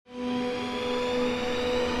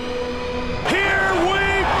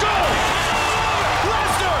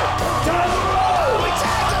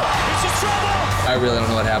I really don't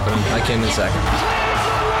know what happened. I came in second.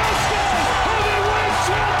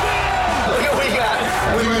 Look what we got.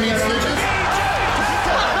 We need stitches.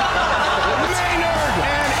 Maynard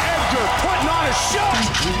and Edgar putting on a show.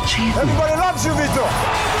 Everybody loves you, Vito.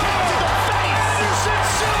 Anderson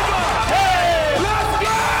Silva. Hey, let's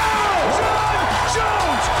go! John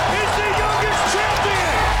Jones is the youngest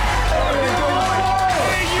champion.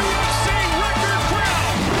 A UFC record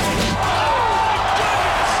crown.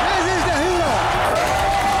 This is the hero.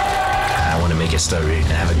 I want to make a story and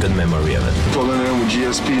have a good memory of it. Pulling in with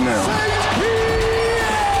GSP now.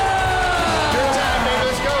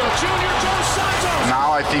 Junior Dos Santos.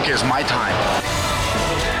 Now I think it's my time.